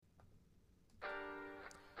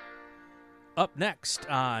Up next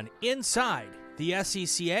on Inside the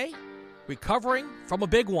SCCA, recovering from a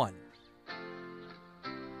big one.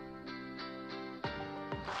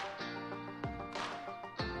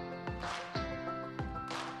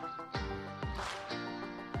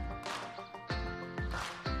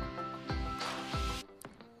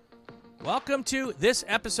 Welcome to this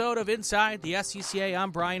episode of Inside the SCCA.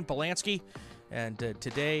 I'm Brian Belansky, and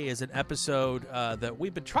today is an episode that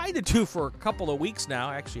we've been trying to do for a couple of weeks now,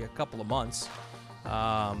 actually a couple of months,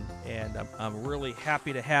 and I'm really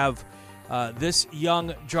happy to have this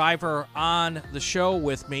young driver on the show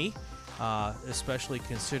with me, especially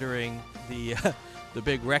considering the the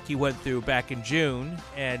big wreck he went through back in June.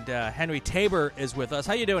 And Henry Tabor is with us.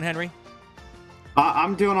 How you doing, Henry?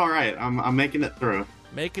 I'm doing all right. I'm making it through.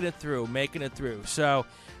 Making it through. So,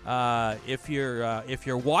 if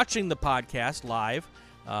you're watching the podcast live,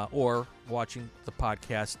 or watching the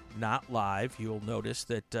podcast not live, you'll notice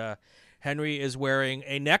that Henry is wearing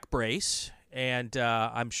a neck brace, and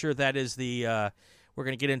I'm sure that is the. We're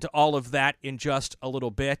going to get into all of that in just a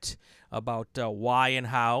little bit about why and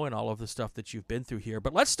how and all of the stuff that you've been through here.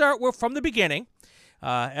 But let's start from the beginning.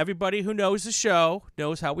 Everybody who knows the show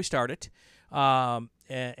knows how we started.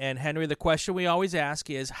 And Henry, the question we always ask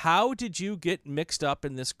is, how did you get mixed up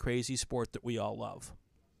in this crazy sport that we all love?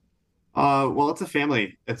 Well, it's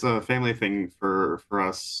a family thing for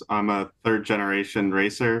us. I'm a third generation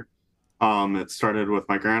racer. It started with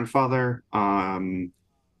my grandfather,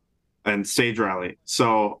 and stage rally.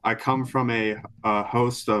 So I come from a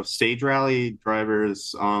host of stage rally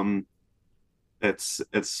drivers. It's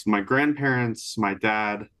my grandparents, my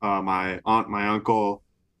dad, my aunt, my uncle,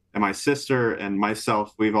 and my sister and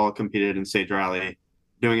myself. We've all competed in stage rally,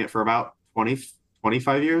 doing it for about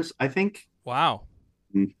 25 years, I think. Wow.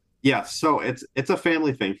 Yeah, so it's a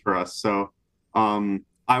family thing for us. So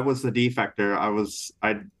I was the defector.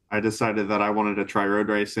 I decided that I wanted to try road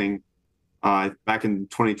racing. Back in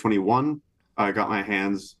 2021, I got my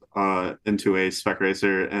hands into a spec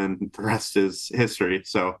racer, and the rest is history.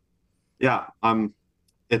 So yeah,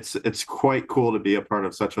 it's quite cool to be a part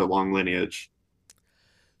of such a long lineage.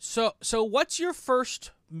 So what's your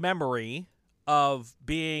first memory of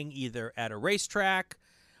being either at a racetrack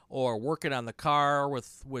or working on the car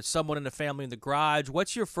with someone in the family in the garage?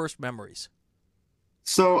 What's your first memories?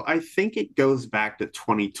 So I think it goes back to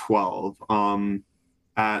 2012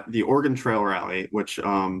 at the Oregon Trail Rally, which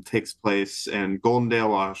takes place in Goldendale,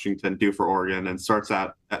 Washington, due for Oregon, and starts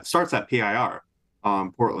at PIR,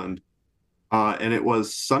 Portland. And it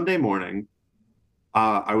was Sunday morning.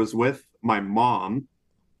 I was with my mom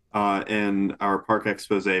in our park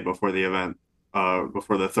expose before the event,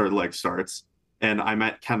 before the third leg starts, and I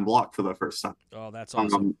met Ken Block for the first time. Oh, that's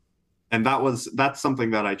awesome! And that's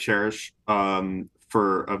something that I cherish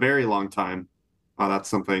for a very long time. That's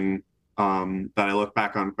something that I look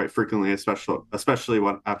back on quite frequently, especially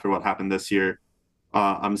after what happened this year.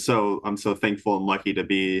 I'm so thankful and lucky to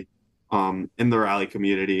be in the rally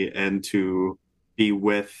community and to be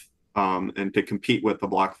with and to compete with the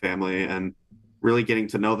Block family and really getting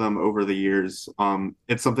to know them over the years.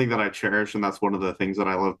 It's something that I cherish, and that's one of the things that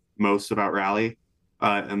I love most about rally,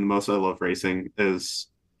 and the most I love racing is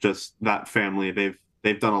just that family.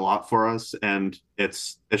 They've done a lot for us, and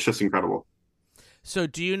it's just incredible. So,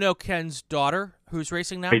 do you know Ken's daughter who's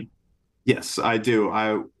racing now? Yes, I do.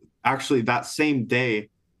 I actually, that same day,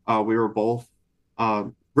 we were both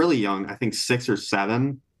really young. I think 6 or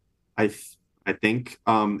 7. I think,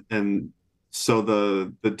 and. So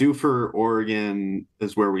the Dufur, Oregon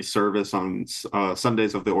is where we service on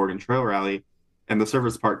Sundays of the Oregon Trail Rally, and the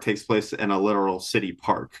service park takes place in a literal city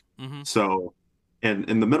park. Mm-hmm. So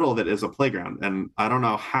in the middle of it is a playground, and I don't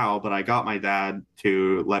know how, but I got my dad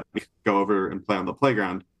to let me go over and play on the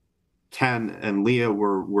playground. Ken and Leah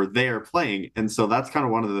were there playing, and so that's kind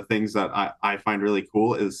of one of the things that I find really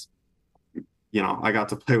cool is, I got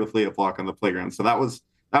to play with Leah Block on the playground. So that was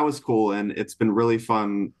cool, and it's been really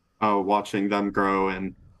fun watching them grow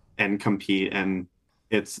and compete, and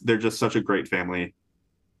they're just such a great family.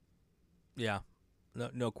 Yeah,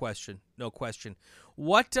 no question.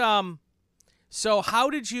 What so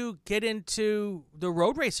how did you get into the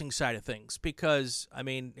road racing side of things? Because I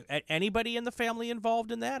mean, anybody in the family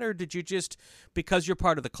involved in that, or did you just, because you're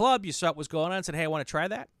part of the club, you saw what was going on and said, hey, I want to try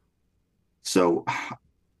that? So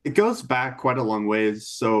it goes back quite a long ways.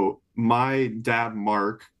 So my dad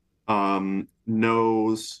Mark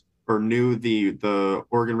knew the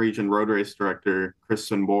Oregon Region Road Race Director,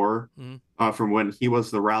 Kristen Moore, from when he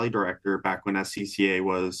was the rally director back when SCCA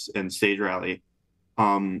was in stage rally.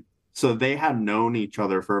 So they had known each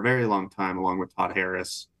other for a very long time, along with Todd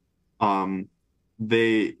Harris.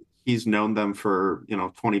 He's known them for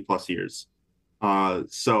 20 plus years.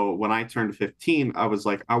 So when I turned 15, I was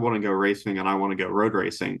like, I want to go racing and I want to go road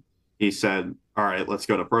racing. He said, all right, let's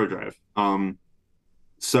go to Pro Drive.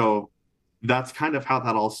 So that's kind of how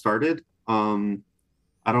that all started. I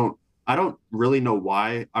don't I don't really know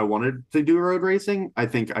why I wanted to do road racing. I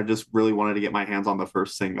think I just really wanted to get my hands on the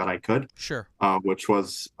first thing that I could, Sure. which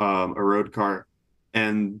was a road car.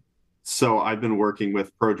 And so I've been working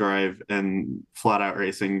with ProDrive and flat out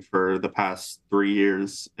racing for the past 3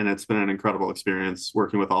 years, and it's been an incredible experience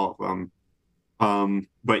working with all of them.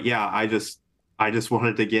 But yeah, I just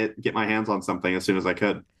wanted to get my hands on something as soon as I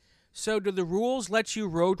could. So, do the rules let you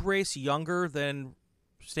road race younger than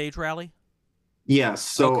stage rally? Yes.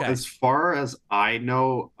 So Okay. as far as I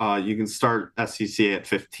know, you can start SCCA at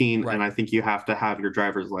 15, and Right. I think you have to have your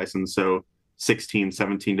driver's license. So 16,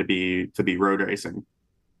 17 to be road racing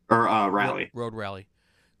or rally. Road rally,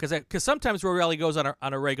 because sometimes road rally goes on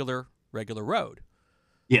a regular road.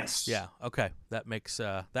 Yes. Yeah. Okay. That makes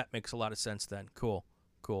a lot of sense then. Cool.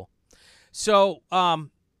 Cool. So,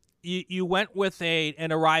 you went with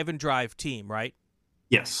an arrive and drive team, right?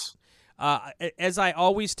 Yes. As I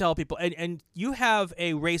always tell people, and you have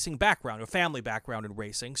a racing background, a family background in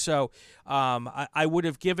racing, so I would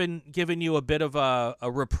have given you a bit of a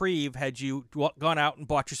reprieve had you gone out and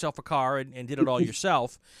bought yourself a car and did it all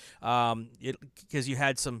yourself, because you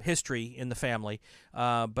had some history in the family.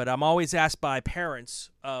 But I'm always asked by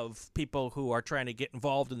parents of people who are trying to get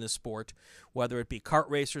involved in this sport, whether it be kart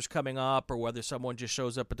racers coming up or whether someone just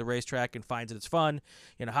shows up at the racetrack and finds that it's fun.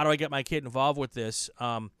 How do I get my kid involved with this?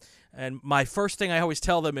 And my first thing I always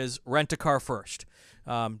tell them is rent a car first.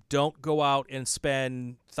 Don't go out and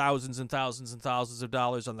spend thousands and thousands and thousands of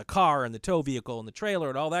dollars on the car and the tow vehicle and the trailer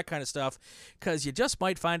and all that kind of stuff, because you just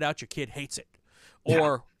might find out your kid hates it,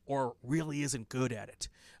 Yeah. or really isn't good at it.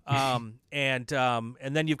 And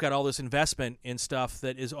then you've got all this investment in stuff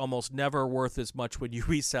that is almost never worth as much when you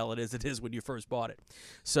resell it as it is when you first bought it.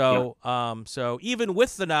 Yeah. So even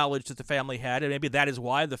with the knowledge that the family had, and maybe that is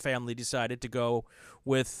why the family decided to go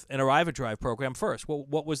with an arrive and drive program first.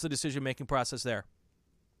 What was the decision making process there?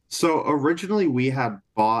 So originally we had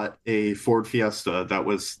bought a Ford Fiesta that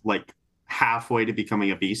was like halfway to becoming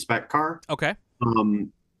a B spec car. Okay.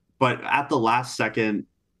 Um, but at the last second,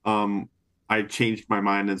 um, I changed my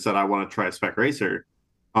mind and said I want to try a spec racer.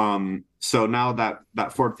 So now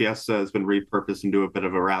that Ford Fiesta has been repurposed into a bit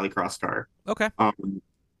of a rallycross car. Okay.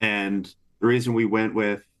 And the reason we went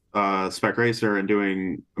with spec racer and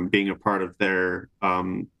being a part of their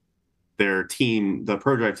team, the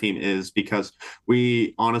ProDrive team, is because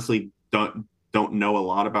we honestly don't know a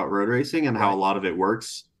lot about road racing and how a Right. lot of it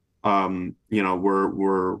works. We're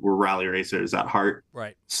rally racers at heart,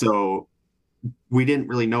 Right. so we didn't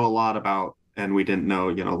really know a lot about, and we didn't know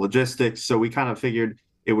logistics. So we kind of figured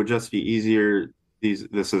it would just be easier.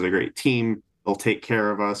 This is a great team. They'll take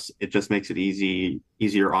care of us. It just makes it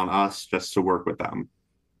easier on us just to work with them.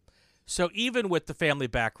 So even with the family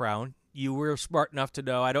background, you were smart enough to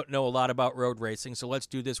know I don't know a lot about road racing, so let's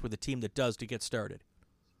do this with a team that does to get started.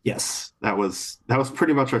 Yes, that was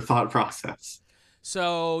pretty much our thought process.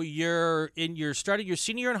 So you're starting your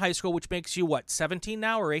senior year in high school, which makes you what, 17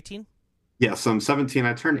 now or 18? Yes, I'm 17.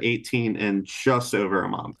 I turned 18 in just over a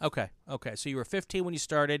month. Okay. Okay. So you were 15 when you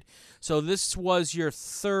started. So this was your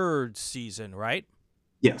third season, right?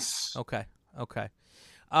 Yes. Okay. Okay.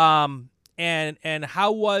 And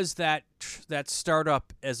how was that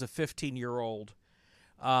startup as a 15-year-old,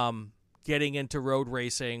 getting into road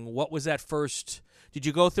racing? What was that first? Did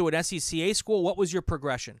you go through an SCCA school? What was your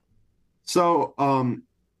progression? So,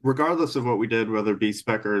 regardless of what we did, whether it be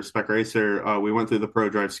spec or spec racer, we went through the Pro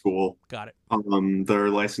Drive school, Got it. their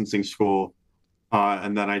licensing school,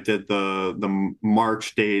 and then I did the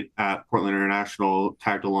March date at Portland International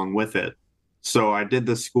tagged along with it. So I did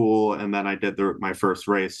the school, and then I did my first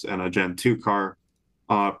race in a Gen 2 car.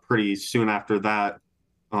 Pretty soon after that,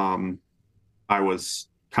 um, I was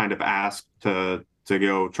kind of asked to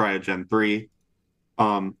go try a Gen 3.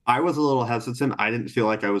 I was a little hesitant. I didn't feel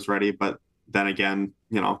like I was ready, but then again,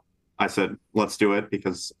 I said, let's do it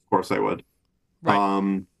because of course I would.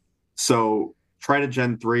 Right. So tried a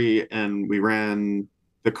Gen 3 and we ran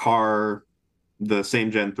the car, the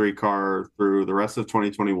same Gen 3 car through the rest of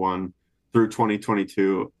 2021, through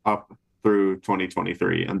 2022, up through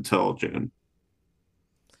 2023 until June.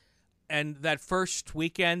 And that first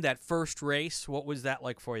weekend, that first race, what was that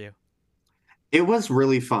like for you? It was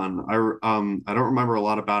really fun. I don't remember a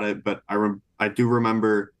lot about it, but I do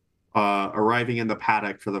remember arriving in the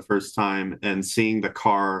paddock for the first time and seeing the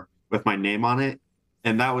car with my name on it,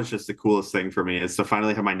 and that was just the coolest thing for me is to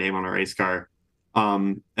finally have my name on a race car.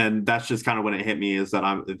 And that's just kind of when it hit me, is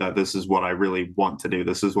that this is what I really want to do.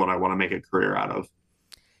 This is what I want to make a career out of.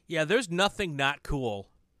 Yeah, there's nothing not cool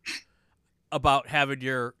about having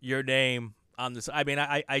your name on this. I mean,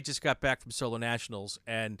 I just got back from Solo Nationals,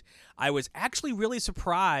 and I was actually really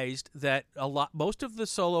surprised that most of the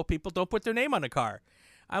solo people don't put their name on the car.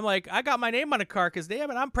 I'm like, I got my name on the car because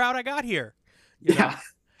damn it, I'm proud I got here. You know?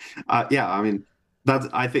 Yeah. Yeah, I mean,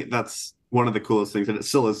 I think that's one of the coolest things, and it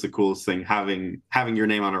still is the coolest thing, having your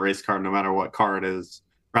name on a race car, no matter what car it is,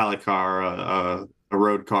 rally car, a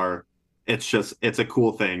road car. It's a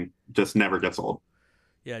cool thing. Just never gets old.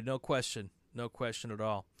 Yeah, no question at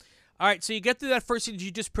all. All right, so you get through that first season. Did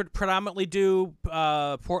you just predominantly do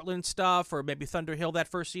Portland stuff, or maybe Thunder Hill that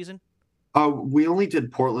first season? We only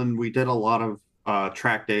did Portland. We did a lot of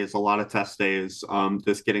track days, a lot of test days,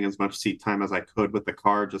 just getting as much seat time as I could with the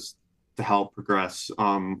car, just to help progress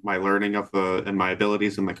my learning of the and my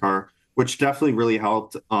abilities in the car, which definitely really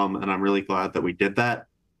helped. And I'm really glad that we did that.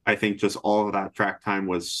 I think just all of that track time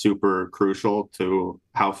was super crucial to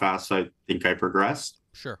how fast I think I progressed.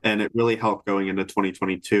 Sure. And it really helped going into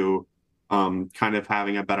 2022, kind of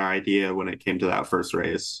having a better idea when it came to that first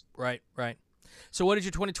race. Right, right. So what did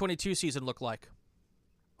your 2022 season look like?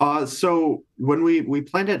 So when we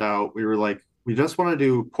planned it out, we were like, we just want to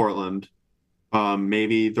do Portland,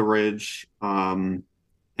 maybe the Ridge, and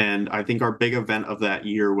I think our big event of that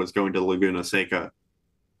year was going to Laguna Seca.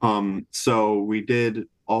 So we did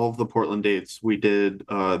all of the Portland dates. We did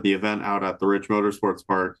the event out at the Ridge Motorsports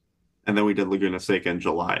Park, and then we did Laguna Seca in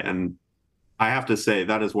July. And I have to say,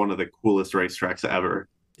 that is one of the coolest racetracks ever.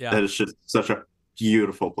 Yeah. That is just such a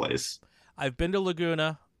beautiful place. I've been to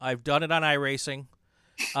Laguna. I've done it on iRacing.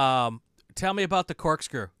 Tell me about the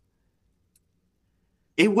corkscrew.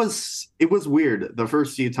 It was weird the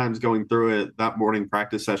first few times going through it. That morning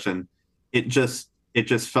practice session, it just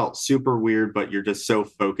felt super weird, but you're just so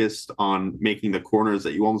focused on making the corners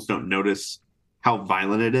that you almost don't notice how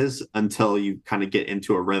violent it is until you kind of get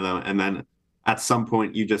into a rhythm. And then at some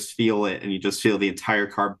point you just feel it, and you just feel the entire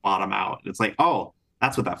car bottom out. And it's like, oh,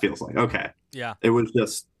 that's what that feels like. Okay. Yeah. It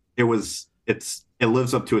lives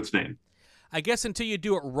up to its name. I guess until you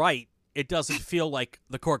do it right, it doesn't feel like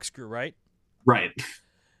the corkscrew, right? Right.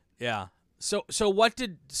 Yeah. So what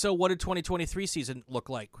did 2023 season look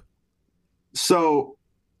like? So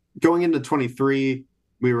going into 23,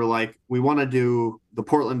 we were like, we want to do the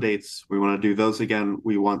Portland dates. We want to do those again.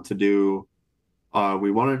 We want to do, I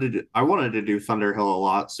wanted to do Thunder Hill a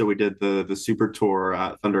lot. So we did the super tour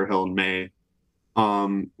at Thunder Hill in May.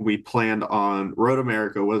 We planned on Road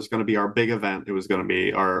America was going to be our big event. It was going to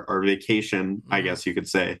be our vacation, I guess you could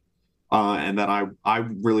say. And then I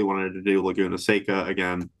really wanted to do Laguna Seca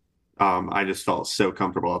again. I just felt so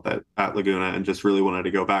comfortable at Laguna and just really wanted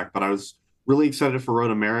to go back. But I was really excited for Road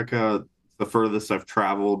America, the furthest I've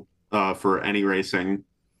traveled for any racing.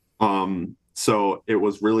 So it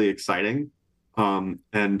was really exciting.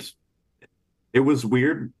 And it was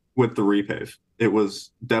weird with the repave. It was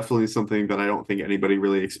definitely something that I don't think anybody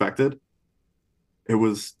really expected. It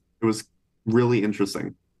was really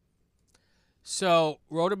interesting. So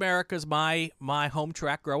Road America's my home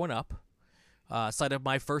track growing up, site of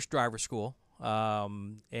my first driver school,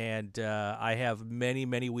 and I have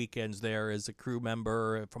many weekends there as a crew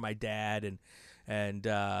member for my dad, and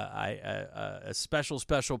a special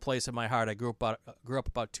place in my heart. I grew up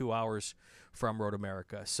about 2 hours from Road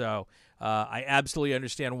America, so I absolutely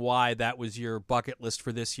understand why that was your bucket list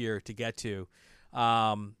for this year to get to.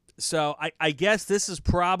 So I guess this is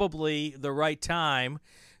probably the right time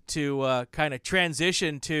to kind of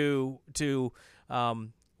transition to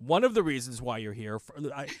one of the reasons why you're here.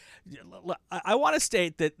 I want to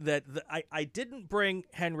state that I didn't bring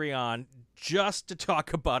Henry on just to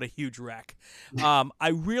talk about a huge wreck. I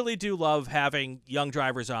really do love having young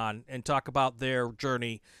drivers on and talk about their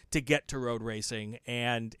journey to get to road racing,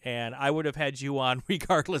 and I would have had you on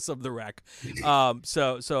regardless of the wreck.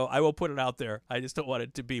 So I will put it out there. I just don't want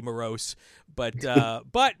it to be morose, but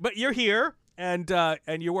you're here. And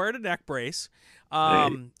you're wearing a neck brace,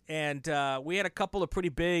 and we had a couple of pretty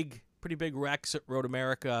big wrecks at Road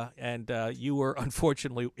America, and you were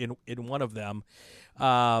unfortunately in one of them,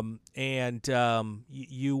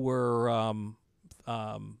 you were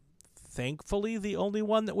thankfully the only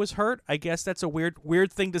one that was hurt. I guess that's a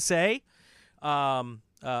weird thing to say,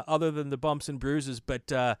 other than the bumps and bruises,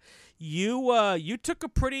 but you took a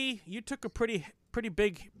pretty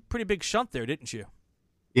big shunt there, didn't you?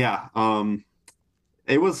 Yeah.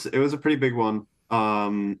 It was a pretty big one.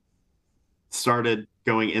 Started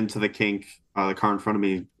going into the kink. The car in front of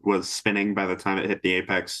me was spinning by the time it hit the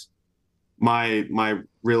apex. my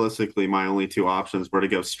realistically my only two options were to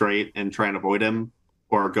go straight and try and avoid him,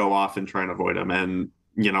 or go off and try and avoid him. And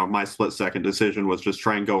my split second decision was just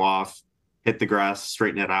try and go off, hit the grass,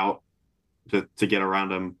 straighten it out to get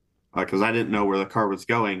around him, because I didn't know where the car was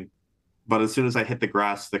going. But as soon as I hit the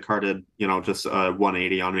grass, the car did, just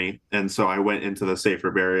 180 on me. And so I went into the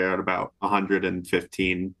safer barrier at about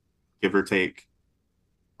 115, give or take.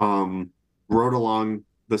 Rode along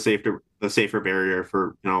the safer barrier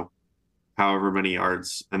for, however many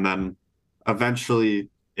yards. And then eventually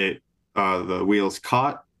the wheels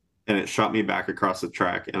caught and it shot me back across the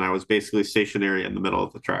track. And I was basically stationary in the middle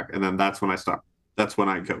of the track. And then that's when I stopped. That's when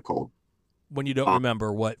I go cold. When you don't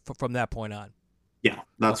remember what from that point on. Yeah,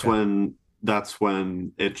 that's when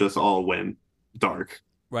it just all went dark.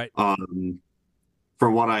 Right. From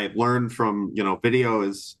what I learned from, video,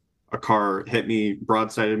 is a car hit me,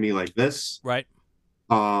 broadsided me like this. Right.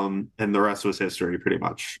 And the rest was history, pretty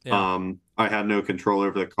much. Yeah. I had no control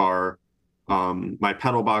over the car. My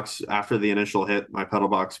pedal box, after the initial hit, my pedal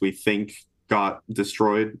box, we think, got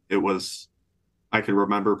destroyed. I can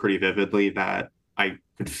remember pretty vividly that I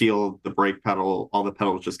could feel the brake pedal, all the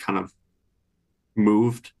pedals just kind of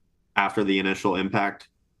moved after the initial impact.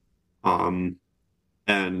 And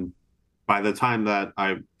by the time that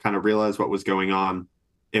I kind of realized what was going on,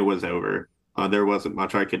 it was over. There wasn't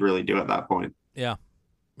much I could really do at that point. Yeah.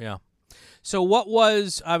 Yeah. So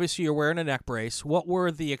obviously you're wearing a neck brace. What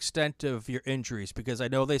were the extent of your injuries? Because I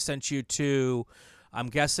know they sent you to, I'm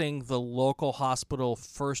guessing, the local hospital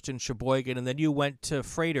first in Sheboygan, and then you went to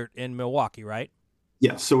Freighter in Milwaukee, right?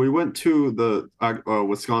 Yeah. So we went to the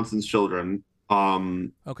Wisconsin's Children,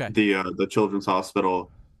 Okay. the Children's Hospital.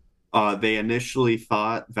 They initially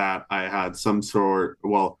thought that I had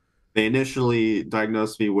they initially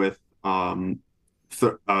diagnosed me with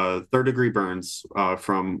third-degree burns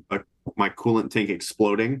from my coolant tank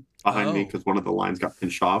exploding behind me, because one of the lines got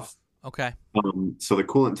pinched off. Okay. So the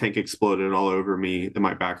coolant tank exploded all over me in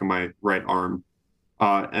my back of my right arm.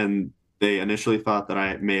 And they initially thought that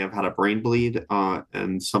I may have had a brain bleed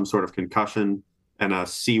and some sort of concussion and a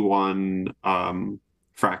C1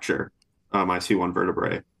 fracture, my C1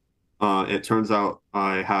 vertebrae. It turns out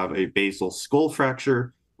I have a basal skull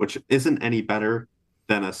fracture, which isn't any better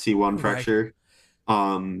than a C1 fracture.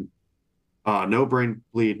 No brain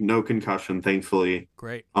bleed, no concussion, thankfully.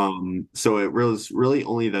 Great. So it was really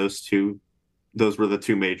only those two. Those were the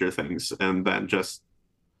two major things. And then just,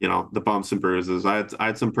 the bumps and bruises. I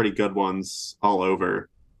had some pretty good ones all over.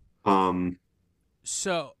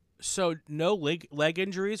 So no leg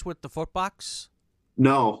injuries with the footbox?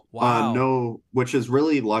 No. Wow. No, which is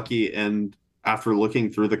really lucky. And after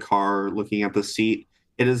looking through the car, looking at the seat,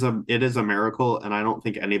 it is a miracle, and I don't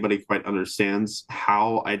think anybody quite understands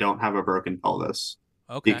how I don't have a broken pelvis.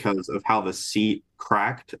 Okay. Because of how the seat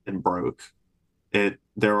cracked and broke. There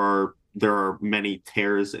are many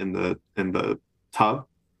tears in the tub.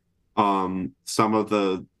 Some of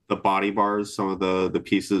the body bars, some of the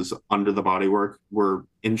pieces under the bodywork were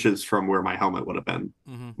inches from where my helmet would have been.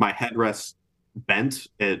 Mm-hmm. My headrest bent.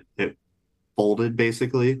 It folded,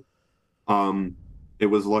 basically. It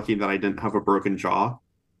was lucky that I didn't have a broken jaw.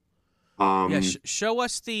 Show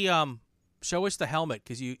us the helmet,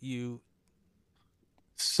 because you.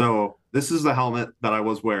 So this is the helmet that I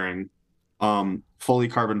was wearing, fully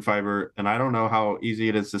carbon fiber, and I don't know how easy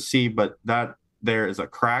it is to see, but that there is a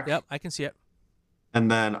crack. Yep, I can see it. And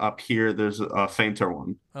then up here, there's a fainter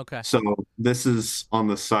one. Okay. So this is on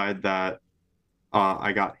the side that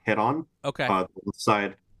I got hit on. Okay. The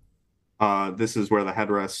side. This is where the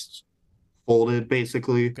headrest folded,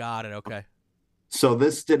 basically. Got it. Okay. So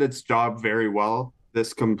this did its job very well.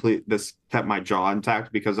 This kept my jaw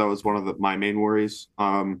intact, because that was one of my main worries.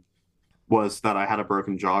 Was that I had a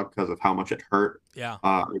broken jaw because of how much it hurt. Yeah.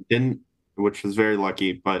 It didn't, which was very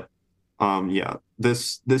lucky. But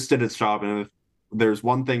this did its job. And if there's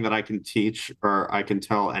one thing that I can teach, or I can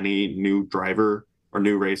tell any new driver or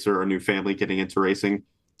new racer or new family getting into racing,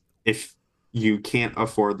 if you can't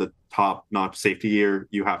afford the top-notch safety gear,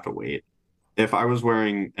 you have to wait. If I was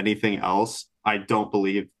wearing anything else, I don't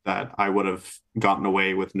believe that I would have gotten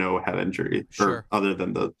away with no head injury, or other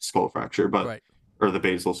than the skull fracture, or the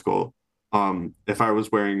basal skull. If I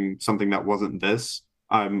was wearing something that wasn't this,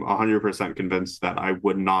 I'm 100% convinced that I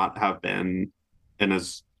would not have been in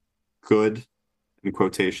as good, in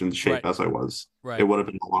quotations, shape as I was. Right. It would have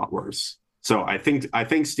been a lot worse. So I think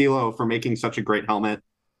Stilo for making such a great helmet.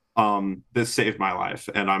 This saved my life,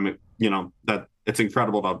 and I'm, that it's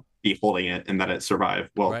incredible to be holding it and that it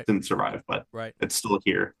survived. Well, it didn't survive, but it's still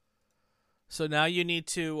here. So now you need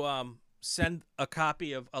to send a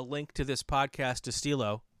copy of a link to this podcast to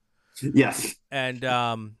Stilo, Yes. And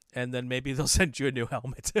then maybe they'll send you a new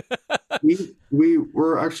helmet. We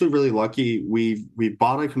were actually really lucky. We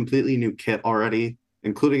bought a completely new kit already,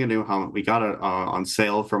 including a new helmet. We got it on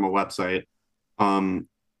sale from a website. Um,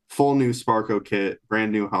 Full new Sparko kit,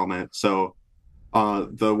 brand new helmet. So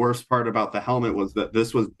the worst part about the helmet was that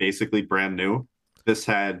this was basically brand new. This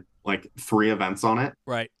had like 3 events on it.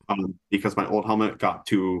 Right. Because my old helmet got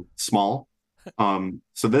too small.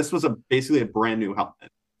 So this was basically a brand new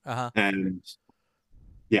helmet. Uh-huh. And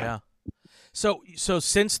yeah. Yeah. So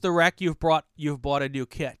since the wreck, you've bought a new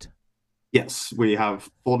kit. Yes, we have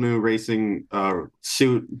full new racing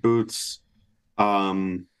suit, boots,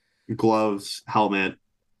 gloves, helmet.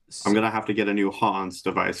 I'm gonna have to get a new Hans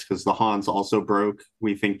device because the Hans also broke.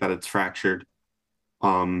 We think that it's fractured.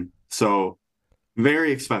 So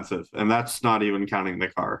very expensive, and that's not even counting the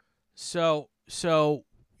car. So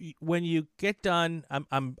when you get done,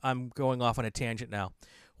 I'm going off on a tangent now.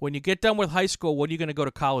 When you get done with high school, what are you going to go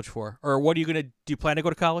to college for, or what are you going to do? You plan to go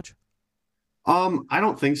to college? I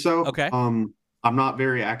don't think so. Okay. I'm not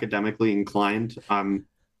very academically inclined. I'm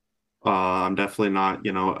definitely not,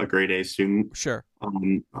 a grade A student. Sure.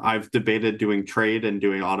 I've debated doing trade and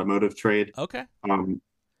doing automotive trade. Okay.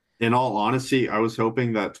 In all honesty, I was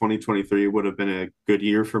hoping that 2023 would have been a good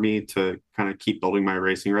year for me to kind of keep building my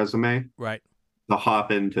racing resume. Right. To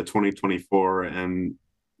hop into 2024 and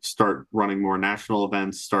start running more national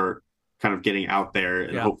events, start kind of getting out there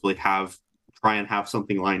and hopefully try and have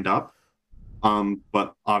something lined up.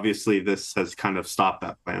 But obviously this has kind of stopped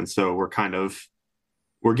that plan. So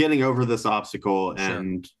we're getting over this obstacle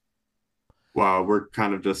and we're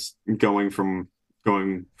kind of just going from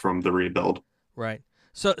the rebuild. Right.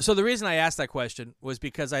 So the reason I asked that question was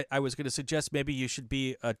because I was going to suggest maybe you should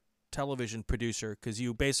be a television producer, because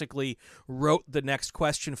you basically wrote the next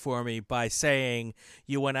question for me by saying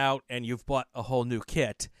you went out and you've bought a whole new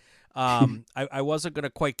kit. I wasn't going to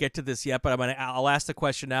quite get to this yet, but I'll ask the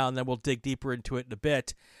question now, and then we'll dig deeper into it in a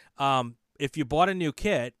bit. If you bought a new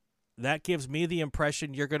kit, that gives me the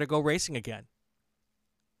impression you're going to go racing again.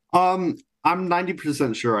 I'm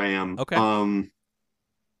 90% sure I am. Okay.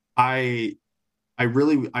 I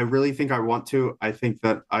really think I want to. I think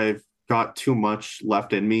that I've got too much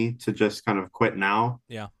left in me to just kind of quit now.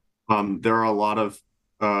 Yeah. There are a lot of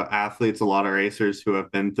athletes, a lot of racers who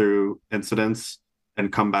have been through incidents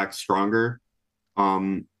and come back stronger.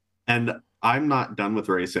 And I'm not done with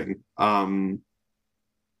racing. Like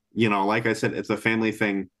I said, it's a family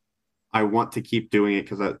thing. I want to keep doing it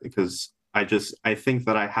because I think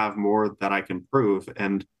that I have more that I can prove,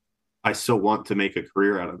 and I still want to make a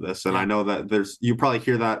career out of this. And I know that you probably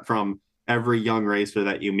hear that from every young racer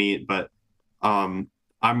that you meet, but I'm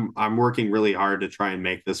working really hard to try and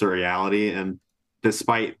make this a reality. And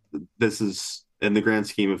despite this is, in the grand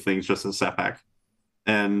scheme of things, just a setback,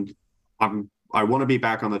 and I want to be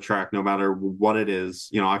back on the track no matter what it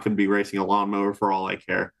is. I could be racing a lawnmower for all I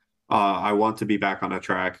care. I want to be back on a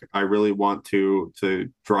track. I really want to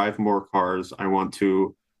drive more cars. I want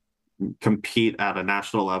to compete at a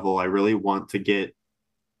national level. I really want to get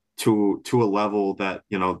to a level that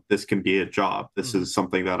this can be a job. This is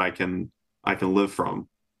something that I can live from,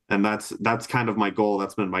 and that's kind of my goal.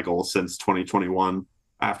 That's been my goal since 2021.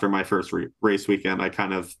 After my first race weekend, I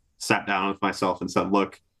kind of sat down with myself and said,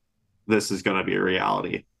 look, this is going to be a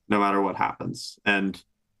reality no matter what happens. And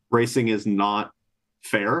racing is not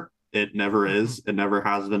fair. It never is. It never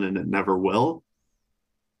has been, and it never will.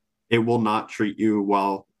 It will not treat you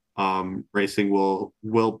well. Racing will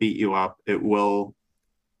beat you up. It will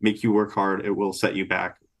make you work hard. It will set you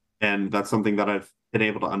back. And that's something that I've been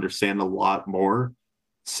able to understand a lot more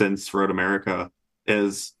since Road America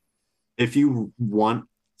is, if you want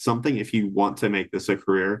something, if you want to make this a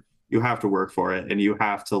career, you have to work for it, and you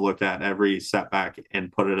have to look at every setback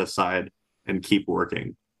and put it aside and keep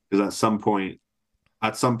working, because at some point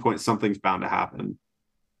something's bound to happen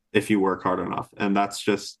if you work hard enough. And that's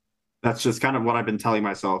just kind of what I've been telling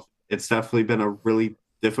myself. It's definitely been a really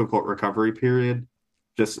difficult recovery period,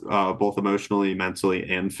 just both emotionally, mentally,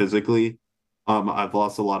 and physically. I've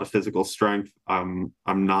lost a lot of physical strength. I'm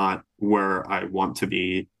not where I want to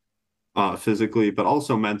be physically, but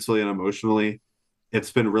also mentally and emotionally.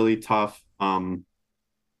 It's been really tough.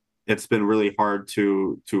 It's been really hard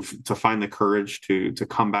to find the courage to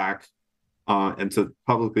come back and to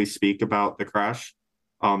publicly speak about the crash,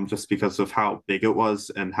 just because of how big it was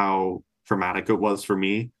and how traumatic it was for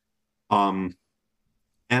me, and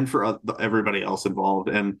for everybody else involved.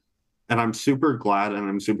 And I'm super glad and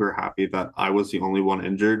I'm super happy that I was the only one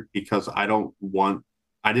injured, because I don't want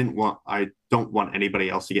anybody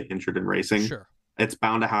else to get injured in racing. Sure. It's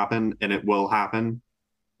bound to happen, and it will happen,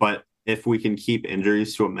 but if we can keep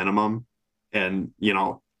injuries to a minimum, and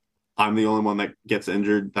I'm the only one that gets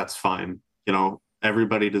injured, that's fine.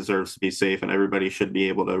 Everybody deserves to be safe, and everybody should be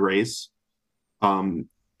able to race, and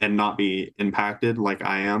not be impacted like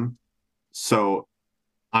I am. So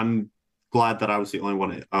I'm glad that I was the only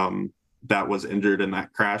one that was injured in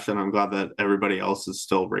that crash, and I'm glad that everybody else is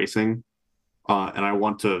still racing. And I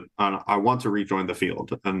want to rejoin the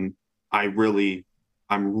field, and I'm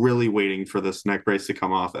really waiting for this neck brace to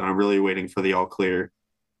come off, and I'm really waiting for the all clear.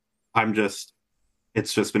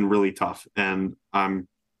 It's just been really tough, and I'm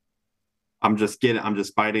just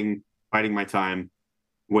biding my time,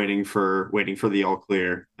 waiting for the all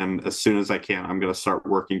clear, and as soon as I can, I'm going to start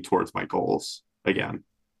working towards my goals again.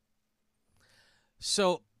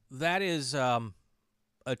 So that is a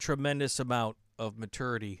tremendous amount of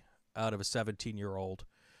maturity out of a 17-year-old.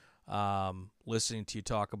 Listening to you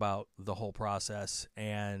talk about the whole process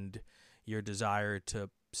and your desire to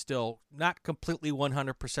still not completely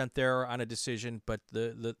 100% there on a decision, but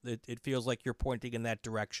it feels like you're pointing in that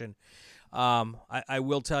direction. I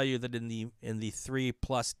will tell you that in the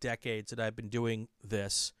 3+ decades that I've been doing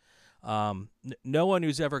this, no one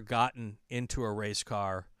who's ever gotten into a race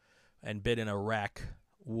car and been in a wreck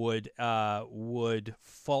would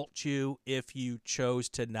fault you if you chose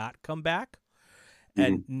to not come back.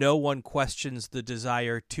 And no one questions the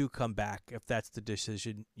desire to come back if that's the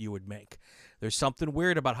decision you would make. There's something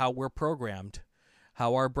weird about how we're programmed,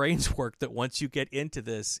 how our brains work, that once you get into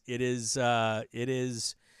this, it is a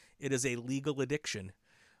legal addiction.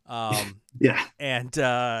 Yeah.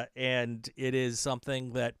 And it is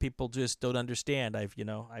something that people just don't understand.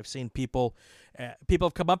 I've seen people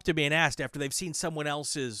have come up to me and asked after they've seen someone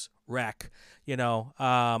else's wreck. I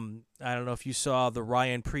don't know if you saw the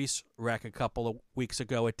Ryan Preece wreck a couple of weeks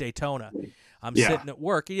ago at Daytona. I'm sitting at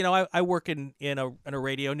work. I work in a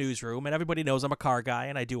radio newsroom, and everybody knows I'm a car guy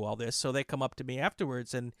and I do all this. So they come up to me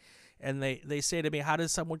afterwards and they say to me, "How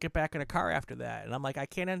does someone get back in a car after that?" And I'm like, I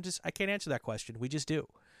can't answer that question. We just do.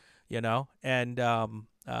 And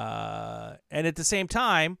at the same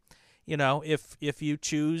time, if you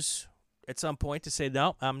choose at some point to say,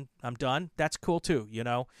 no, I'm done, that's cool too.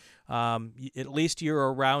 At least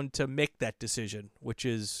you're around to make that decision, which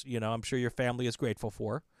is, I'm sure your family is grateful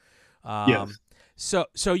for. Yes.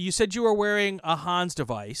 So you said you were wearing a Hans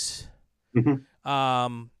device. And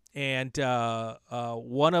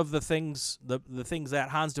one of the things, the things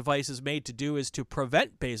that Hans device is made to do is to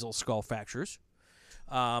prevent basal skull fractures.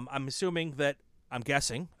 I'm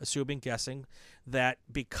guessing that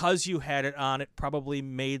because you had it on, it probably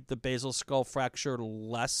made the basal skull fracture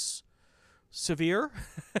less severe.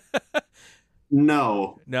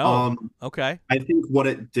 No. Okay. I think what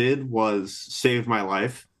it did was save my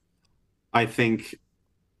life. I think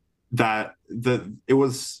that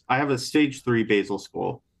I have a stage 3 basal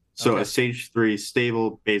skull. So a stage 3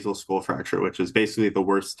 stable basal skull fracture, which is basically the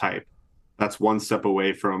worst type. That's one step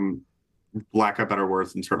away from, lack of better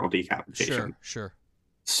words, internal decapitation. Sure.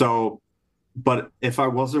 So, but if I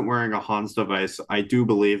wasn't wearing a Hans device, I do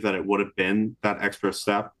believe that it would have been that extra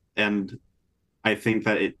step. And I think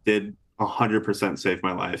that it did 100% save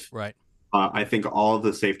my life. Right. I think all of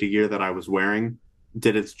the safety gear that I was wearing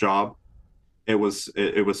did its job. It was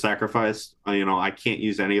sacrificed. I can't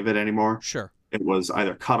use any of it anymore. Sure. It was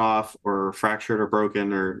either cut off or fractured or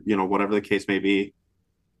broken or, whatever the case may be.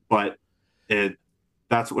 But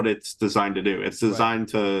that's what it's designed to do. It's designed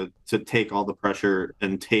to take all the pressure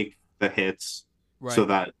and take the hits so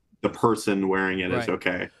that the person wearing it is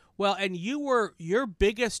okay. Well, and your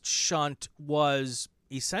biggest shunt was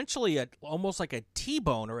essentially almost like a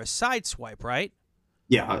T-bone or a side swipe, right?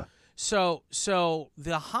 Yeah. So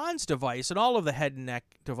the Hans device and all of the head and neck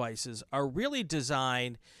devices are really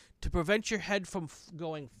designed to prevent your head from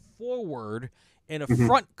going forward in a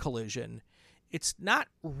front collision. It's not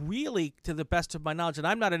really, to the best of my knowledge, and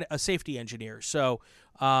I'm not a safety engineer, so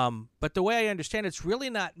but the way I understand it's really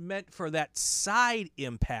not meant for that side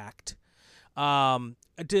impact.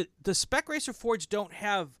 The Spec Racer Fords don't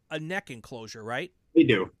have a neck enclosure, right? They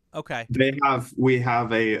do. Okay. We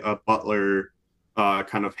have a Butler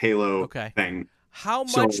kind of halo thing. How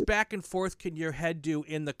much back and forth can your head do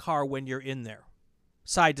in the car when you're in there?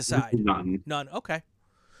 Side to side? None. Okay.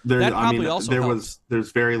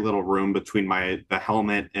 There's very little room between the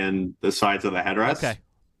helmet and the sides of the headrest.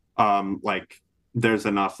 Okay. There's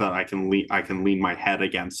enough that I can lean my head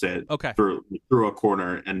against it through a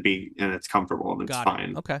corner and it's comfortable and it's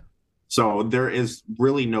fine. Okay. So there is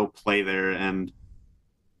really no play there. And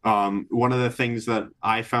one of the things that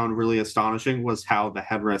I found really astonishing was how the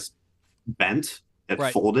headrest bent. It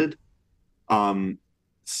folded. On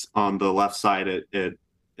the left side, it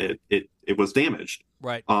was damaged.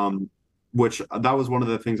 Right. which that was one of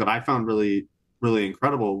the things that I found really, really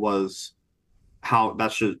incredible, was how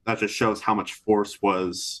that just shows how much force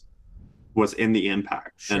was in the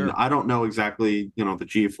impact. And Sure. I don't know exactly, the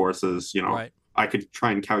G forces, Right. I could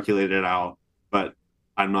try and calculate it out, but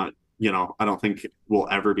I'm not, I don't think we'll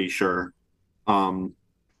ever be sure um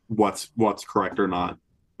what's correct or not.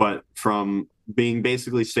 But from being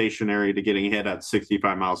basically stationary to getting hit at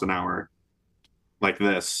 65 miles an hour like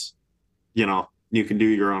this, you can do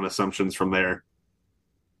your own assumptions from there.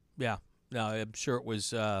 Yeah. No, I'm sure it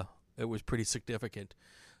was pretty significant.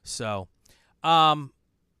 So, um,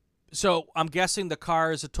 so I'm guessing the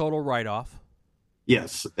car is a total write-off.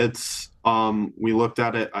 Yes, it's we looked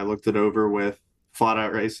at it, I looked it over with Flat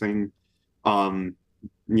Out Racing. Um,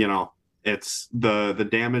 you know, it's the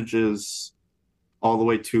damage is all the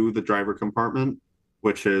way to the driver compartment,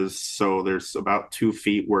 which is, so there's about 2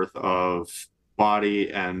 feet worth of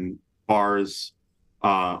body and bars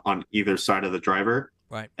on either side of the driver.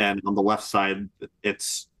 Right. And on the left side,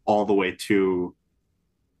 it's all the way to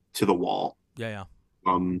the wall. Yeah. Yeah.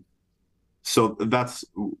 Um, so that's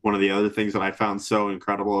one of the other things that I found so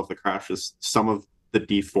incredible of the crash, is some of the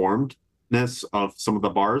deformedness of some of the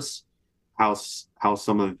bars, how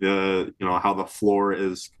some of the, how the floor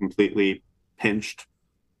is completely pinched,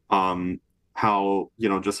 how,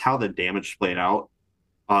 just how the damage played out.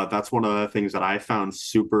 That's one of the things that I found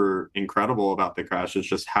super incredible about the crash, is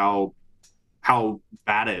just how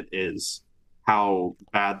bad it is, how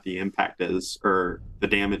bad the impact is, or the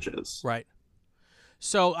damage is. Right.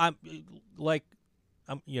 So I'm like,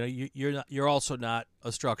 you're also not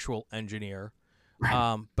a structural engineer,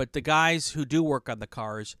 Right. but the guys who do work on the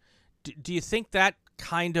cars, do you think that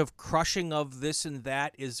kind of crushing of this and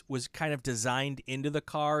that was kind of designed into the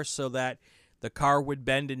car so that the car would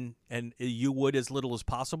bend and you would as little as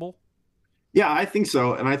possible? Yeah, I think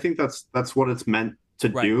so, and I think that's what it's meant to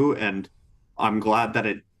Right. do, and I'm glad that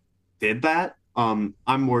it did that. I'm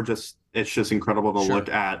more just, it's just incredible to Sure. look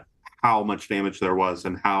at how much damage there was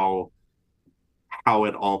and how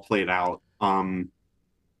it all played out.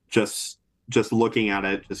 Just just looking at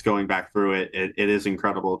it, just going back through it, it is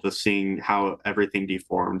incredible just seeing how everything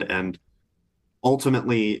deformed, and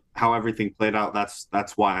ultimately how everything played out. That's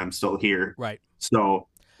why I'm still here. Right. So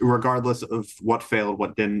regardless of what failed,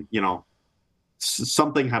 what didn't,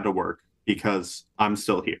 something had to work because I'm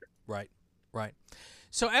still here. Right. Right.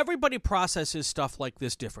 So everybody processes stuff like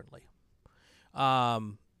this differently.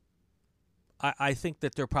 Um, I think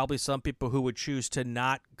that there are probably some people who would choose to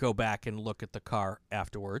not go back and look at the car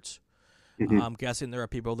afterwards. Mhm. I'm guessing there are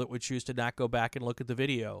people that would choose to not go back and look at the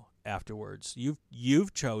video afterwards.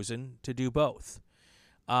 You've chosen to do both.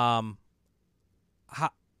 Um, how,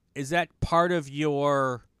 is that part of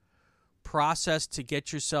your process to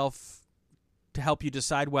get yourself to help you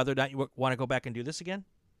decide whether or not you want to go back and do this again?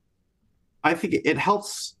 I think it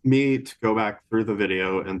helps me to go back through the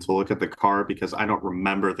video and to look at the car because I don't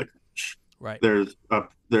remember the crash. Right.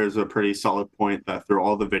 There's a pretty solid point that through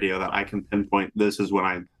all the video that I can pinpoint, this is when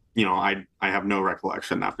I have no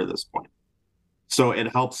recollection after this point. So it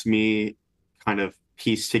helps me kind of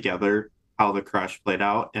piece together how the crash played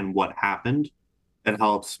out and what happened. It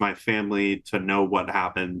helps my family to know what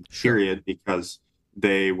happened, Sure. period, because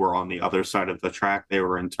they were on the other side of the track. They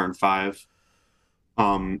were in turn five.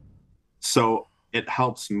 Um, so it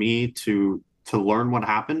helps me to learn what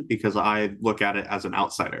happened because I look at it as an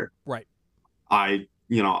outsider. Right. I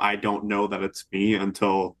don't know that it's me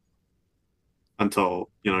until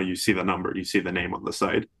you see the number, you see the name on the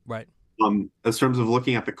side. Right. As terms of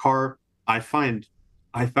looking at the car, I found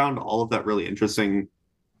all of that really interesting.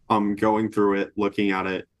 Going through it, looking at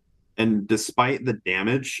it, and despite the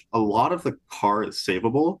damage, a lot of the car is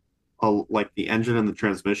savable. Like the engine and the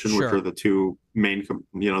transmission, which are Sure. the two main,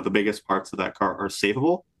 the biggest parts of that car, are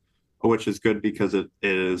savable, which is good because it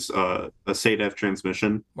is a SCCA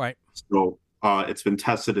transmission. Right. So it's been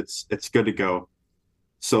tested. It's good to go.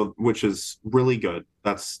 So which is really good.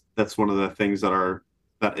 That's one of the things that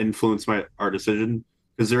influence our decision,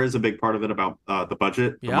 because there is a big part of it about the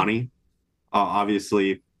budget, the Yeah. money.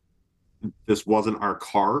 Obviously, this wasn't our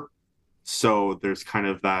car, so there's kind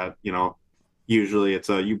of that, usually it's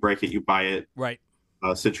a you break it, you buy it Right.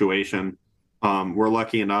 situation. We're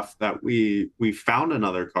lucky enough that we found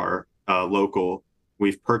another car local.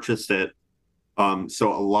 We've purchased it.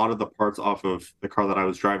 So a lot of the parts off of the car that I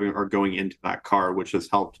was driving are going into that car, which has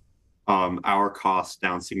helped our costs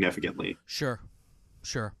down significantly. Sure.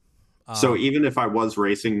 Sure. So even if I was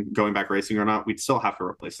going back racing or not, we'd still have to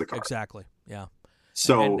replace the car. Exactly. Yeah. And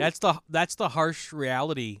So that's the harsh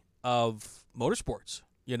reality of motorsports,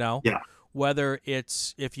 yeah, whether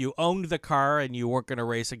it's if you owned the car and you weren't going to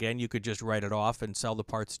race again, you could just write it off and sell the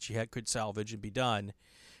parts that you could salvage and be done.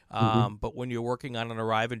 But when you're working on an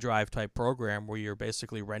arrive and drive type program where you're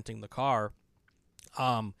basically renting the car,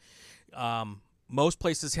 most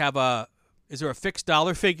places have is there a fixed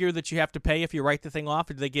dollar figure that you have to pay if you write the thing off?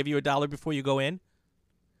 Or do they give you $1 before you go in?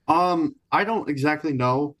 I don't exactly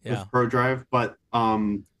know with ProDrive, but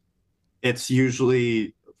it's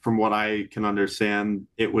usually, from what I can understand,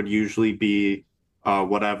 it would usually be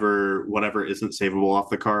whatever isn't savable off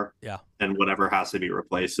the car. Yeah. And whatever has to be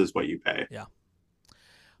replaced is what you pay. Yeah.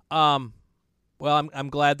 Well, I'm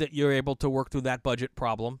glad that you're able to work through that budget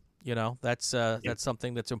problem. You know, that's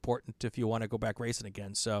something that's important if you want to go back racing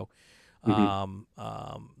again. So,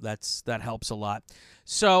 that helps a lot.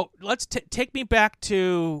 So let's take me back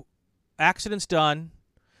to accidents done.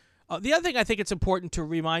 The other thing I think it's important to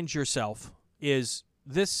remind yourself is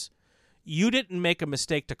this: you didn't make a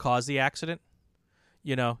mistake to cause the accident.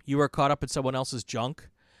 You know, you were caught up in someone else's junk.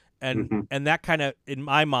 And that kind of, in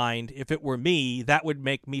my mind, if it were me, that would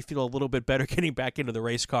make me feel a little bit better getting back into the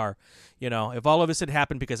race car. You know, if all of this had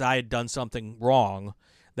happened because I had done something wrong,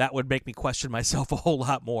 that would make me question myself a whole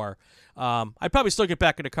lot more. I'd probably still get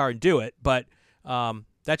back in the car and do it, but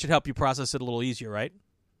that should help you process it a little easier, right?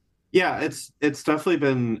 Yeah, it's definitely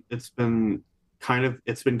been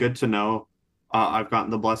good to know. I've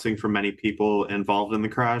gotten the blessing from many people involved in the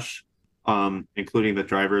crash, including the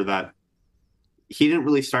driver, that he didn't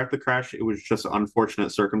really start the crash. It was just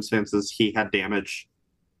unfortunate circumstances. He had damage.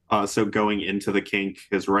 So going into the kink,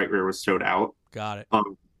 his right rear was towed out. Got it.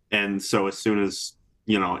 And so as soon as,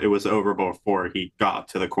 it was over before he got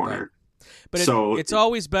to the corner. Right. But it's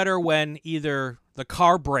always better when either the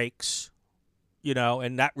car breaks,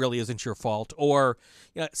 and that really isn't your fault, or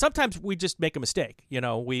sometimes we just make a mistake.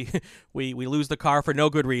 We lose the car for no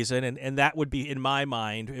good reason, and that would be, in my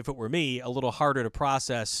mind, if it were me, a little harder to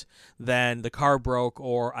process than the car broke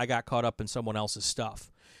or I got caught up in someone else's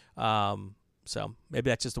stuff. So maybe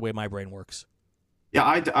that's just the way my brain works. Yeah,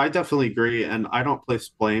 I definitely agree, and I don't place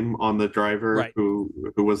blame on the driver who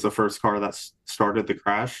was the first car that started the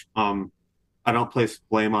crash. I don't place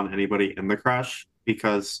blame on anybody in the crash,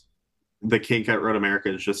 because the kink at Road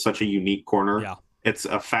America is just such a unique corner. Yeah. It's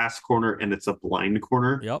a fast corner and it's a blind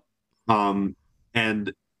corner. Yep.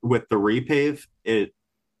 And with the repave, the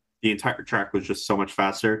entire track was just so much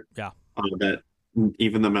faster. Yeah. That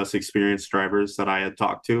even the most experienced drivers that I had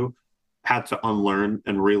talked to had to unlearn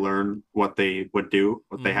and relearn what they would do,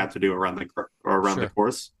 what they had to do around the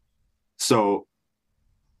course. So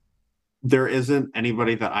there isn't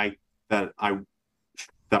anybody that I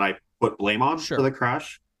put blame on for the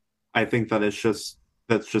crash. I think that that's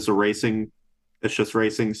just a racing. It's just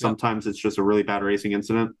racing. Sometimes it's just a really bad racing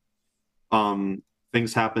incident.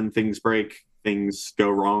 Things happen, things break, things go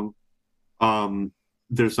wrong.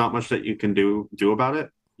 There's not much that you can do about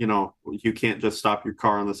it. You can't just stop your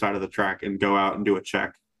car on the side of the track and go out and do a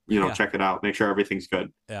check, check it out, make sure everything's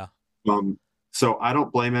good. Yeah. So I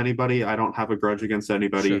don't blame anybody. I don't have a grudge against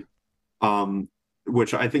anybody,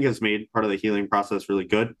 which I think has made part of the healing process really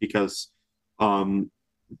good, because,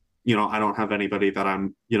 I don't have anybody that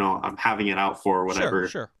I'm having it out for or whatever.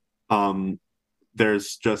 Sure.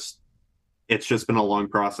 It's just been a long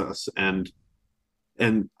process, and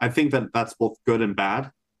I think that that's both good and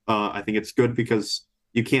bad. I think it's good because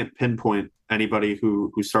you can't pinpoint anybody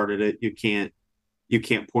who started it. You can't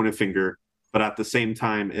point a finger, but at the same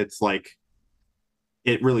time, it's like,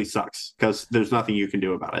 it really sucks because there's nothing you can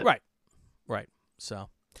do about it. Right. So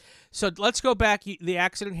let's go back. The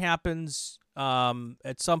accident happens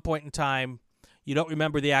at some point in time. You don't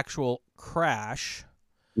remember the actual crash.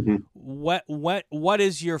 Mm-hmm. What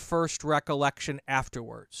is your first recollection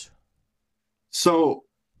afterwards? So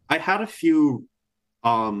I had a few,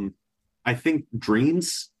 I think,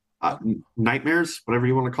 dreams, nightmares, whatever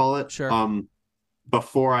you want to call it. Sure.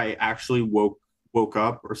 Before I actually woke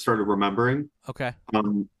up or started remembering. Okay.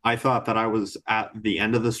 I thought that I was at the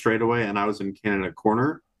end of the straightaway and I was in Canada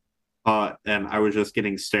Corner. And I was just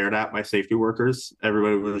getting stared at by safety workers.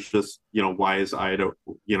 Everybody was just, eyes wide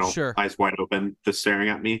open, just staring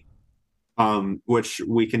at me. Which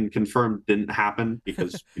we can confirm didn't happen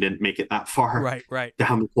because we didn't make it that far right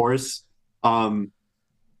down the course.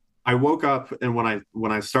 I woke up, and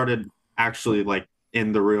when I started actually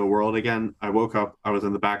in the real world again, I woke up, I was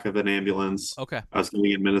in the back of an ambulance. Okay. I was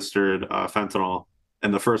getting administered fentanyl.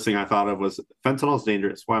 And the first thing I thought of was, fentanyl is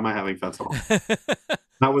dangerous. Why am I having fentanyl?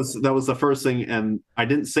 That was the first thing, and I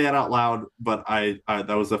didn't say it out loud, but I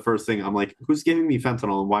that was the first thing. I'm like, who's giving me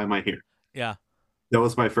fentanyl and why am I here? Yeah. That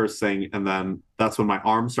was my first thing, and then that's when my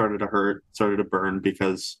arm started to hurt, started to burn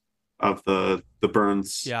because the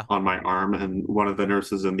burns Yeah. on my arm, and one of the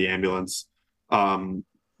nurses in the ambulance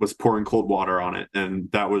was pouring cold water on it,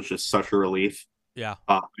 and that was just such a relief. Yeah.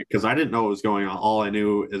 Because I didn't know what was going on. All I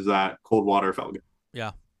knew is that cold water felt good.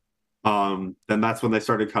 Yeah. Then that's when they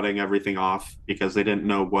started cutting everything off because they didn't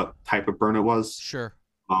know what type of burn it was. Sure.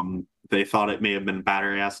 They thought it may have been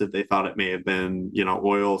battery acid. They thought it may have been,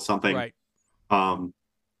 oil, something. Right.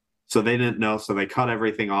 So they didn't know. So they cut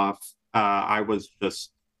everything off. I was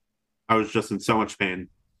just in so much pain.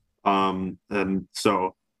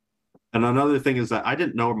 And another thing is that I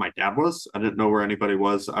didn't know where my dad was. I didn't know where anybody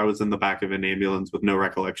was. I was in the back of an ambulance with no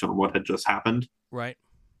recollection of what had just happened. Right.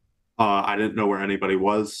 I didn't know where anybody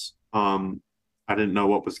was. I didn't know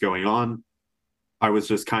what was going on. I was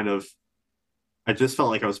just I just felt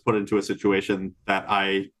like I was put into a situation that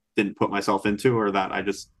I didn't put myself into, or that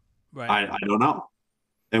Right. I don't know.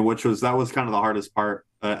 And that was kind of the hardest part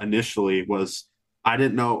initially, was I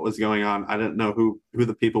didn't know what was going on. I didn't know who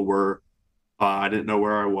the people were. I didn't know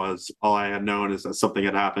where I was. All I had known is that something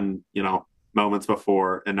had happened, moments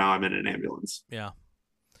before, and now I'm in an ambulance. Yeah.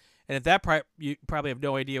 And at that point, you probably have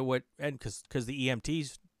no idea and because the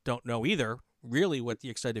EMTs don't know either, really, what the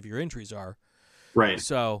extent of your injuries are. Right.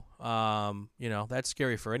 So, that's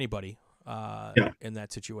scary for anybody Yeah. in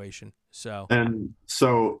that situation. So, And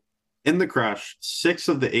so in the crash, 6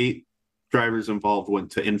 of the 8 drivers involved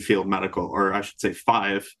went to infield medical, or I should say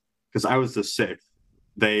 5, because I was the 6th.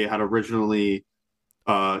 They had originally,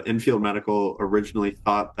 infield medical originally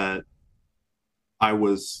thought that I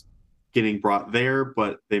was getting brought there,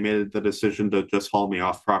 but they made the decision to just haul me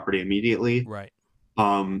off property immediately. right.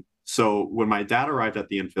 So when my dad arrived at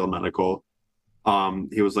the infield medical,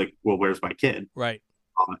 he was like, "Well, where's my kid?" Right.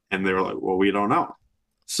 And they were like, "Well, we don't know."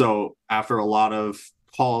 So after a lot of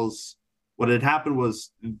calls, what had happened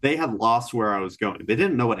was they had lost where I was going. They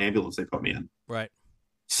didn't know what ambulance they put me in. Right.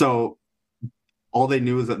 So all they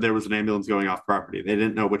knew is that there was an ambulance going off property. They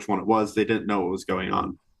didn't know which one it was. They didn't know what was going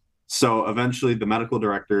on. So eventually the medical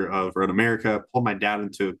director of Road America pulled my dad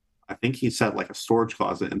into, I think he said, like a storage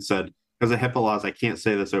closet, and said, because of HIPAA laws, I can't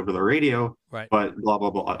say this over the radio, Right. but blah,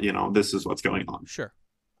 blah, blah, this is what's going on. Sure.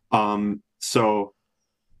 So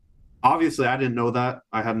obviously I didn't know that.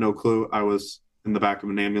 I had no clue. I was in the back of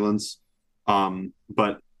an ambulance.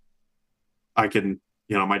 But I can,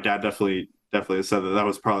 my dad definitely said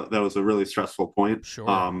that was a really stressful point.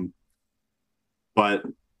 Sure. But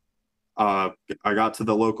I got to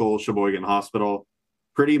the local Sheboygan hospital.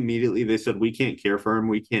 Pretty immediately, they said, "We can't care for him.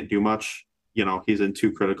 We can't do much. He's in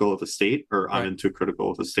too critical of a state, or Right. I'm in too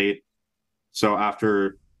critical of a state." So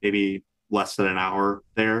after maybe less than an hour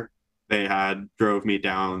there, they drove me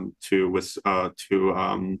down to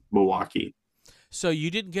Milwaukee. So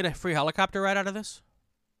you didn't get a free helicopter ride out of this?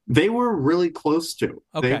 They were really close to.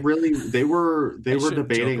 Okay. They were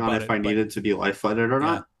debating on if I needed to be life flighted or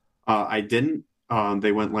not. I didn't.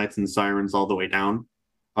 They went lights and sirens all the way down.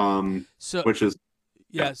 Which is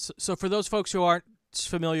So for those folks who aren't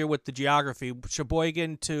familiar with the geography,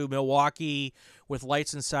 Sheboygan to Milwaukee with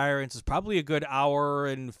lights and sirens is probably a good hour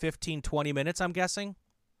and 15, 20 minutes, I'm guessing.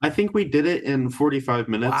 I think we did it in 45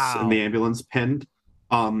 minutes. Wow. In the ambulance pinned.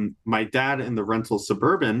 My dad in the rental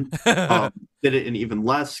Suburban did it in even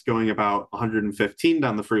less, going about 115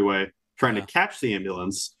 down the freeway, trying to catch the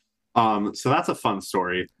ambulance. So that's a fun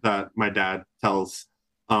story that my dad tells.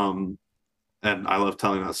 And I love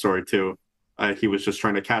telling that story too. He was just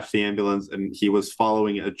trying to catch the ambulance, and he was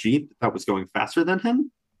following a Jeep that was going faster than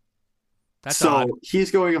him. That's odd.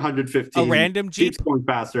 He's going 115. A random Jeep? Jeep's going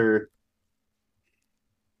faster.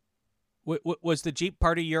 Was the Jeep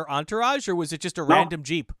part of your entourage, or was it just a random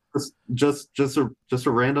Jeep? Just a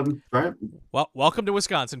random, right? Well, welcome to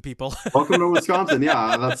Wisconsin, people. Welcome to Wisconsin.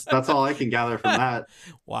 Yeah, that's all I can gather from that.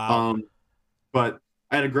 Wow. But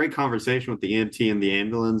I had a great conversation with the EMT in the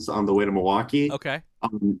ambulance on the way to Milwaukee. Okay.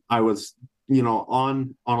 I was,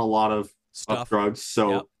 on a lot of drugs,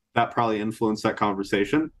 so that probably influenced that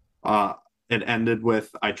conversation. It ended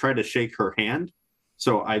with, I tried to shake her hand.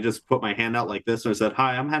 So I just put my hand out like this and I said,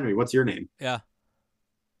 "Hi, I'm Henry. What's your name?" Yeah.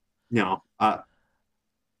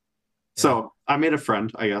 So I made a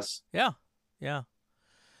friend, I guess. Yeah. Yeah.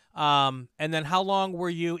 And then how long were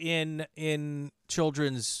you in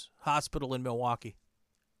Children's Hospital in Milwaukee?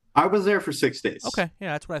 I was there for 6 days. Okay.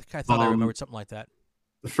 Yeah, that's what I thought. I remembered something like that.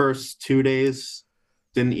 The first 2 days,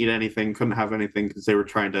 didn't eat anything, couldn't have anything because they were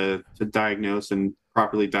trying to diagnose and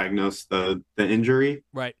properly diagnose the injury.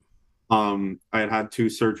 Right. I had 2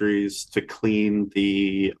 surgeries to clean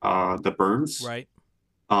the burns. Right.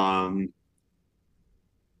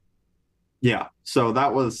 Yeah. So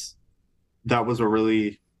that was a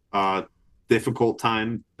really difficult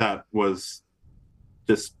time. That was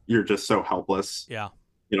you're just so helpless. Yeah.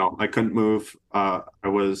 I couldn't move. I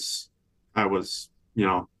was, you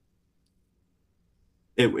know,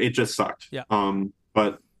 it just sucked. Yeah.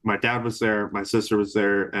 But my dad was there, my sister was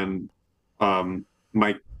there, and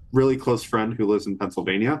my really close friend who lives in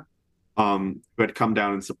Pennsylvania, who had come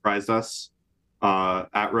down and surprised us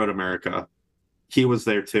at Road America. He was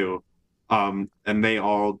there too. And they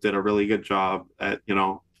all did a really good job at,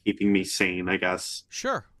 keeping me sane, I guess.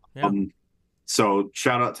 Sure. Yeah. So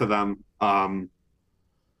shout out to them.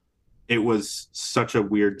 It was such a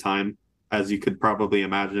weird time, as you could probably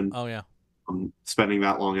imagine. Oh yeah. Spending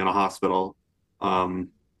that long in a hospital, and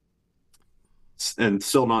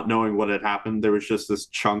still not knowing what had happened. There was just this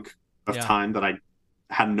chunk of time that I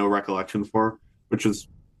had no recollection for, which was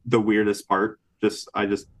the weirdest part. I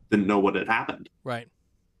just didn't know what had happened. Right.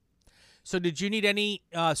 So did you need any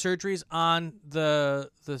surgeries on the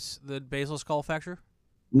basal skull fracture?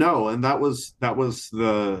 No, and that was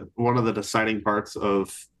the one of the deciding parts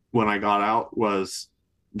of when I got out was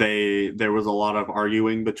there was a lot of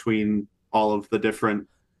arguing between all of the different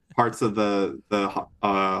parts of the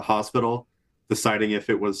hospital deciding if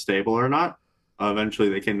it was stable or not. Eventually,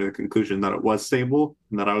 they came to the conclusion that it was stable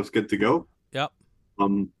and that I was good to go. Yep.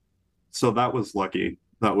 So that was lucky.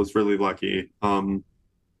 That was really lucky.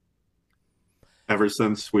 Ever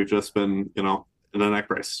since, we've just been, in a neck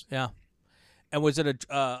brace. Yeah. And was it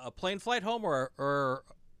a plane flight home or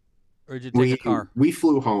did you take a car? We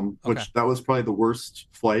flew home, Okay. which that was probably the worst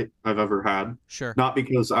flight I've ever had. Sure. Not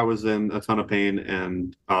because I was in a ton of pain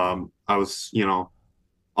and I was,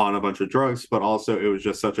 on a bunch of drugs, but also it was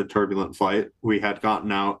just such a turbulent flight. We had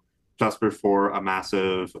gotten out just before a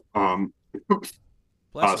massive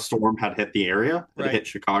storm had hit the area. It hit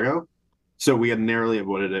Chicago. So we had narrowly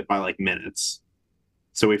avoided it by like minutes.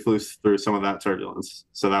 So we flew through some of that turbulence.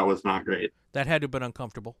 So that was not great. That had to have been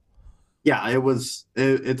uncomfortable. Yeah, it was.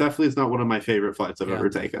 It definitely is not one of my favorite flights I've ever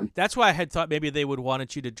taken. That's why I had thought maybe they would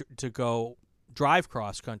wanted you to go drive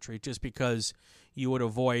cross country, just because you would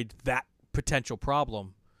avoid that potential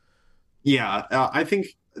problem. Yeah, I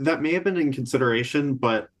think that may have been in consideration,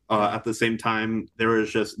 but at the same time, they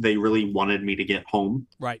really wanted me to get home.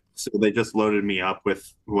 Right. So they just loaded me up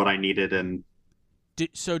with what I needed. And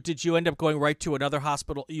so did you end up going right to another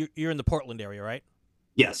hospital? You're in the Portland area, right?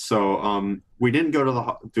 Yes. So we didn't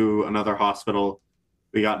go to another hospital.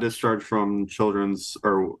 We got discharged from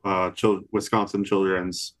Wisconsin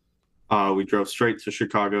Children's. We drove straight to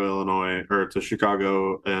Chicago, Illinois, or to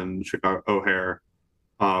Chicago and Chicago O'Hare.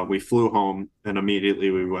 We flew home and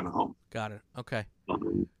immediately we went home. Got it. Okay.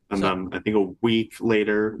 Then I think a week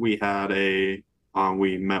later we had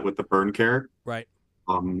we met with the burn care. Right.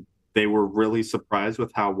 They were really surprised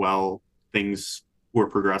with how well things were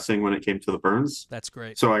progressing when it came to the burns. That's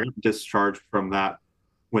great. So I got discharged from that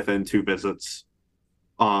within 2 visits.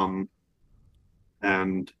 And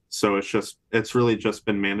so it's really just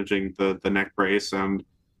been managing the neck brace and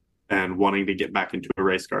wanting to get back into a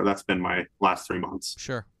race car. That's been my last 3 months.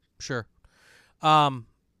 Sure. I'm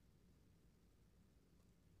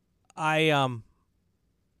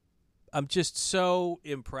just so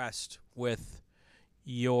impressed with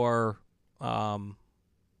your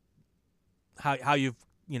how you've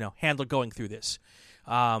handled going through this.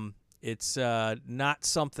 It's not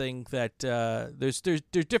something that there's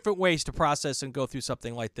different ways to process and go through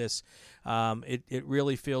something like this. It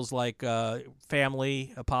really feels like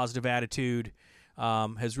family, a positive attitude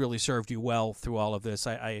has really served you well through all of this.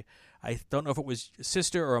 I don't know if it was a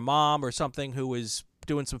sister or a mom or something who was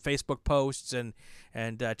doing some Facebook posts and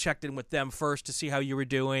checked in with them first to see how you were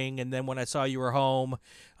doing, and then when I saw you were home,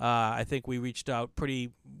 I think we reached out pretty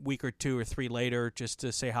week or 2 or 3 later just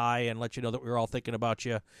to say hi and let you know that we were all thinking about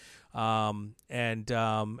you, and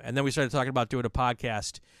then we started talking about doing a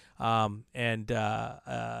podcast,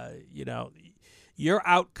 your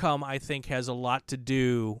outcome I think has a lot to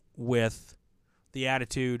do with the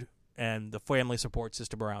attitude and the family support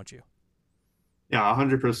system around you. Yeah,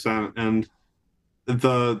 100%. And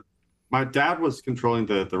my dad was controlling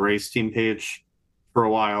the race team page for a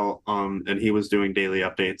while, and he was doing daily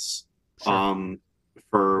updates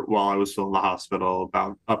for while I was still in the hospital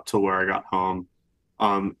about up to where I got home.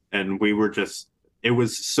 And we were it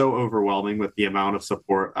was so overwhelming with the amount of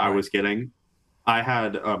support I was getting. I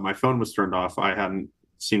had my phone was turned off. I hadn't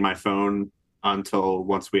seen my phone until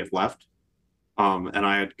once we had left. And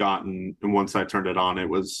I had gotten, and once I turned it on, it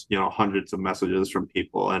was, hundreds of messages from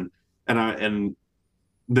people. And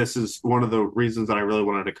this is one of the reasons that I really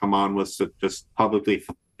wanted to come on, was to just publicly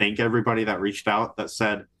thank everybody that reached out, that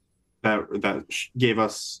said that gave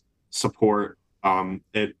us support.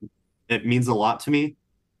 It means a lot to me,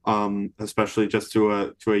 especially just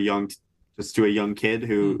to a young just to a young kid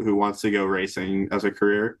who wants to go racing as a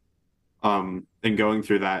career. And going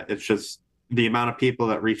through that, it's just the amount of people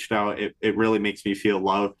that reached out. It really makes me feel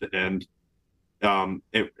loved, and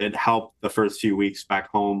it helped the first few weeks back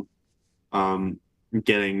home,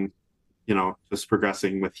 getting, just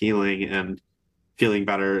progressing with healing and feeling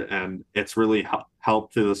better. And it's really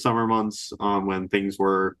helped through the summer months, when things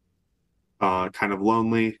were kind of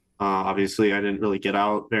lonely. Obviously, I didn't really get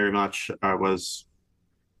out very much. I was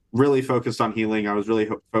really focused on healing. I was really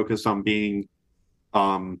focused on being,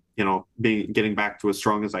 getting back to as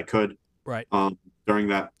strong as I could, right, during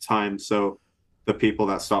that time. So the people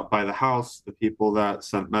that stopped by the house, the people that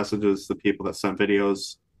sent messages, the people that sent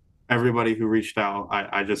videos, everybody who reached out,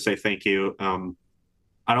 I just say thank you.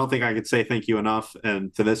 I don't think I could say thank you enough.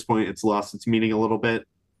 And to this point, it's lost its meaning a little bit,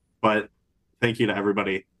 but thank you to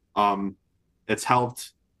everybody. It's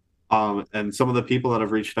helped. And some of the people that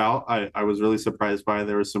have reached out, I was really surprised by.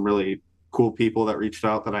 There were some really cool people that reached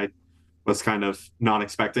out that I was kind of not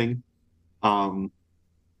expecting.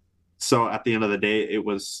 So at the end of the day,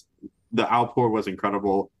 the outpour was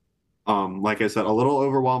incredible. Like I said, a little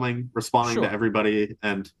overwhelming responding sure. to everybody.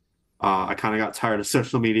 And I kind of got tired of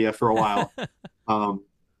social media for a while.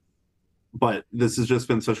 But this has just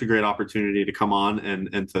been such a great opportunity to come on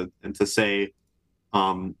and to say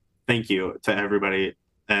thank you to everybody.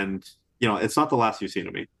 And it's not the last you've seen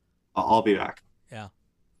of me. I'll be back. Yeah.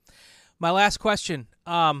 My last question.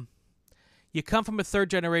 You come from a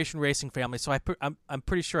third-generation racing family, so I'm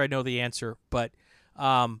pretty sure I know the answer. But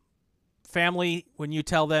family, when you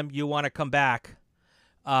tell them you want to come back,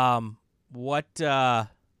 what is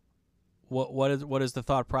the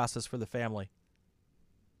thought process for the family?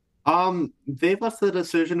 They left the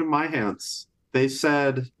decision in my hands. They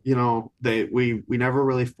said, we never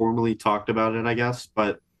really formally talked about it, I guess,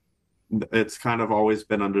 but it's kind of always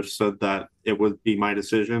been understood that it would be my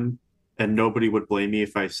decision, and nobody would blame me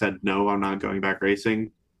if I said, no, I'm not going back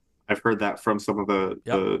racing. I've heard that from some of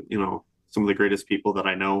some of the greatest people that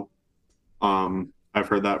I know. I've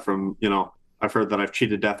heard that from, I've heard that I've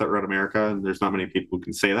cheated death at Road America, and there's not many people who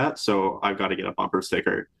can say that. So I've got to get a bumper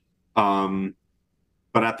sticker.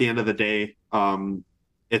 But at the end of the day,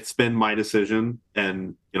 it's been my decision,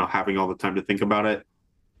 and, having all the time to think about it.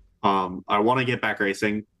 I want to get back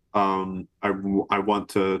racing. I want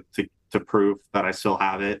to prove that I still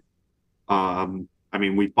have it. I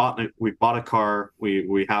mean, we bought a car.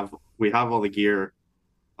 We have all the gear.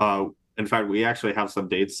 In fact, we actually have some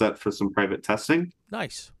dates set for some private testing.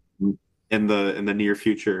 Nice. In the near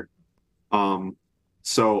future.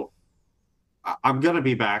 So I'm gonna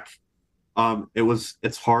be back.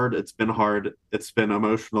 It's hard. It's been hard. It's been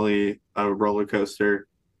emotionally a roller coaster.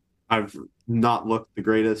 I've not looked the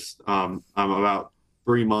greatest. I'm about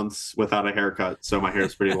 3 months without a haircut, so my hair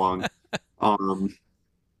is pretty long.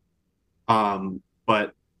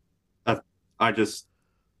 But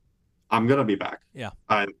I'm gonna be back. Yeah.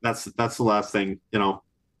 That's the last thing.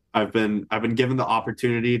 I've been given the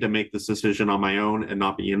opportunity to make this decision on my own and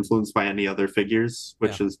not be influenced by any other figures,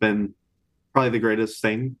 which has been probably the greatest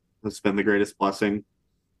thing. It's been the greatest blessing.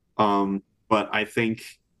 But I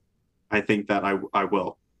think that I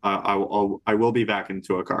will. I will be back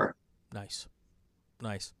into a car. Nice.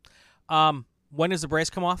 When does the brace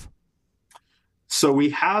come off? So we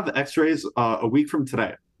have X-rays a week from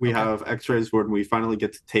today. We have X-rays when we finally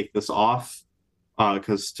get to take this off,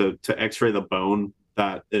 because to X-ray the bone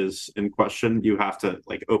that is in question, you have to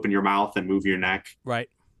open your mouth and move your neck. Right.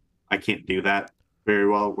 I can't do that very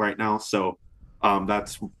well right now, so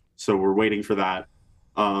we're waiting for that.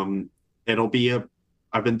 I've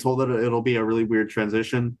been told that it'll be a really weird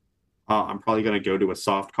transition. I'm probably going to go to a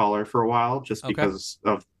soft collar for a while just because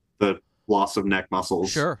of the loss of neck muscles.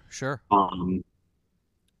 Sure.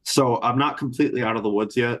 So I'm not completely out of the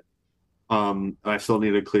woods yet. I still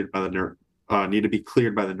need to be cleared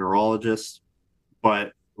by the neurologist.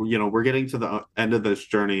 But we're getting to the end of this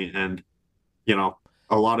journey, and a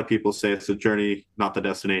lot of people say it's a journey, not the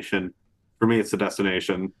destination. For me, it's the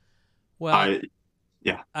destination. Well,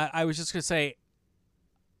 I was just going to say,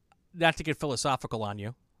 not to get philosophical on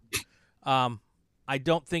you, I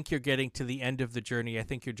don't think you're getting to the end of the journey. I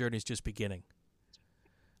think your journey's just beginning.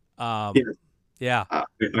 Yeah. I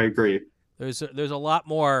agree. There's a lot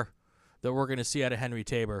more that we're going to see out of Henry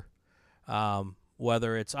Tabor,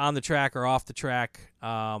 whether it's on the track or off the track.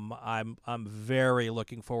 I'm very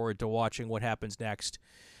looking forward to watching what happens next,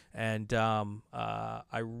 and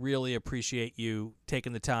I really appreciate you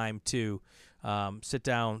taking the time to sit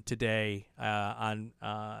down today and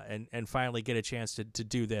finally get a chance to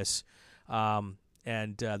do this.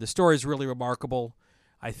 And the story is really remarkable.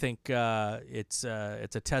 I think it's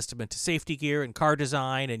a testament to safety gear and car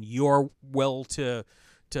design and your will to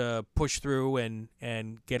push through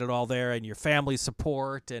and get it all there, and your family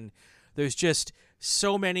support. And there's just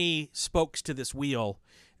so many spokes to this wheel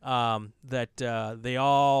that they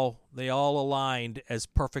all aligned as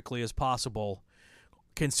perfectly as possible,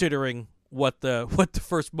 considering what the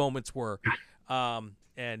first moments were. I'm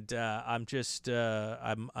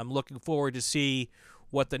looking forward to see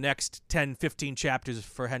what the next 10, 15 chapters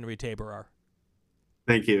for Henry Tabor are.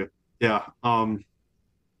 Thank you. Yeah.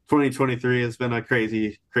 2023 has been a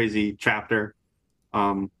crazy, crazy chapter.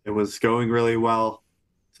 It was going really well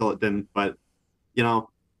till it didn't, but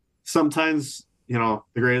sometimes, the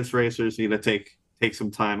greatest racers need to take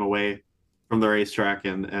some time away from the racetrack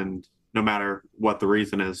and no matter what the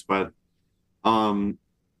reason is. But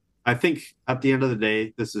I think at the end of the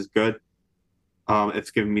day, this is good.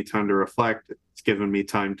 It's given me time to reflect. It's given me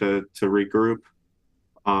time to regroup.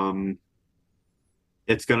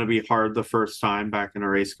 It's going to be hard the first time back in a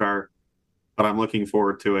race car, but I'm looking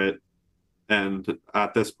forward to it. And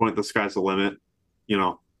at this point, the sky's the limit.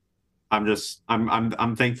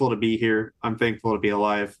 I'm thankful to be here. I'm thankful to be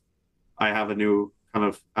alive. I have a new kind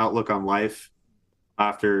of outlook on life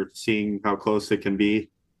after seeing how close it can be.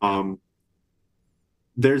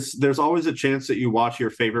 There's always a chance that you watch your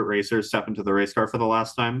favorite racer step into the race car for the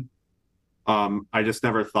last time. I just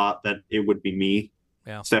never thought that it would be me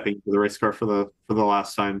stepping into the race car for the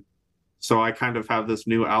last time. So I kind of have this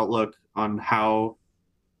new outlook on how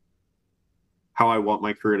I want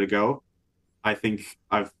my career to go. I think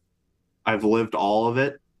I've lived all of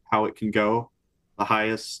it, how it can go, the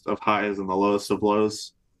highest of highs and the lowest of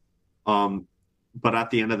lows. But at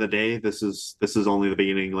the end of the day, this is only the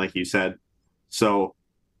beginning, like you said. So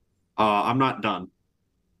I'm not done.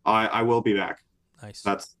 I will be back. Nice.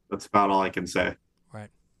 That's about all I can say. Right.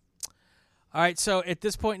 All right. So at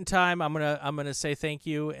this point in time, I'm gonna say thank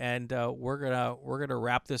you, and we're gonna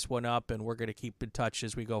wrap this one up, and we're gonna keep in touch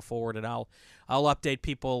as we go forward, and I'll update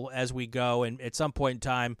people as we go, and at some point in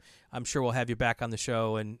time, I'm sure we'll have you back on the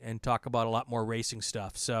show and talk about a lot more racing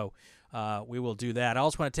stuff. So. We will do that. I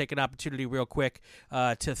also want to take an opportunity real quick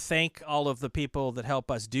to thank all of the people that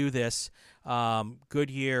help us do this.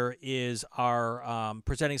 Goodyear is our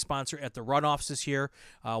presenting sponsor at the runoffs this year.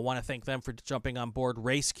 I want to thank them for jumping on board.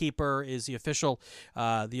 Racekeeper is the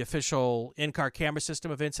official in-car camera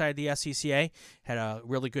system of Inside the SCCA. Had a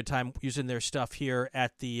really good time using their stuff here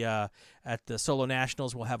at the Solo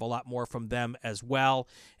Nationals. We'll have a lot more from them as well.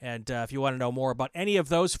 And if you want to know more about any of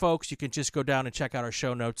those folks, you can just go down and check out our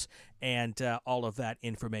show notes, and all of that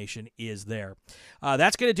information is there.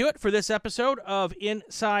 That's going to do it for this episode of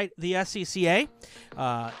Inside the SCCA.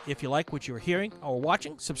 If you like what you're hearing or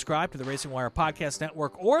watching, subscribe to the Racing Wire Podcast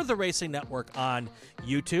Network or the Racing Network on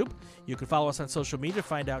YouTube. You can follow us on social media to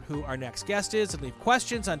find out who our next guest is and leave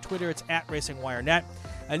questions. On Twitter, it's @RacingWireNet.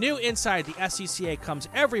 A new Inside the SCCA comes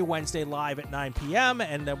every Wednesday live at 9 p.m.,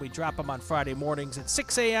 and then we drop them on Friday mornings at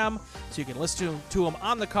 6 a.m., so you can listen to them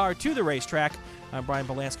on the car to the racetrack. I'm Brian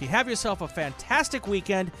Belansky. Have yourself a fantastic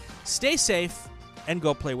weekend. Stay safe, and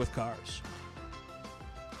go play with cars.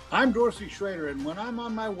 I'm Dorsey Schrader, and when I'm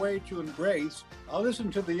on my way to Embrace, I'll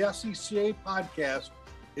listen to the SCCA podcast,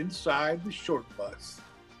 Inside the Short Bus.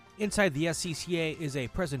 Inside the SCCA is a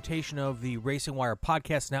presentation of the Racing Wire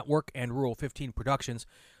Podcast Network and Rural 15 Productions.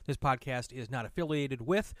 This podcast is not affiliated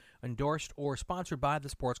with, endorsed, or sponsored by the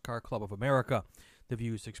Sports Car Club of America. The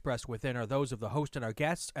views expressed within are those of the host and our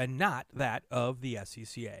guests, and not that of the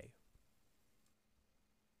SCCA.